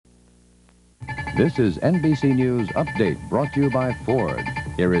This is NBC News Update, brought to you by Ford.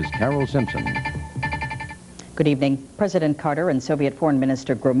 Here is Carole Simpson. Good evening. President Carter and Soviet Foreign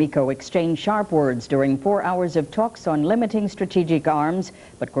Minister Gromyko exchanged sharp words during 4 hours of talks on limiting strategic arms,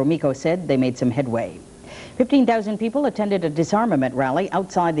 but Gromyko said they made some headway. 15,000 people attended a disarmament rally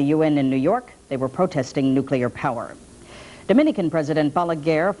outside the UN in New York. They were protesting nuclear power. Dominican President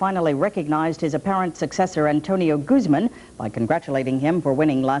Balaguer finally recognized his apparent successor Antonio Guzman by congratulating him for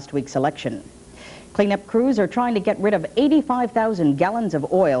winning last week's election. Cleanup crews are trying to get rid of 85,000 gallons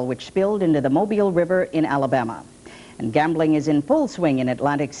of oil which spilled into the Mobile River in Alabama. And gambling is in full swing in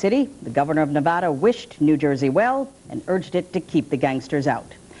Atlantic City. The governor of Nevada wished New Jersey well and urged it to keep the gangsters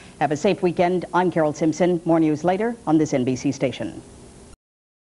out. Have a safe weekend. I'm Carole Simpson. More news later on this NBC station.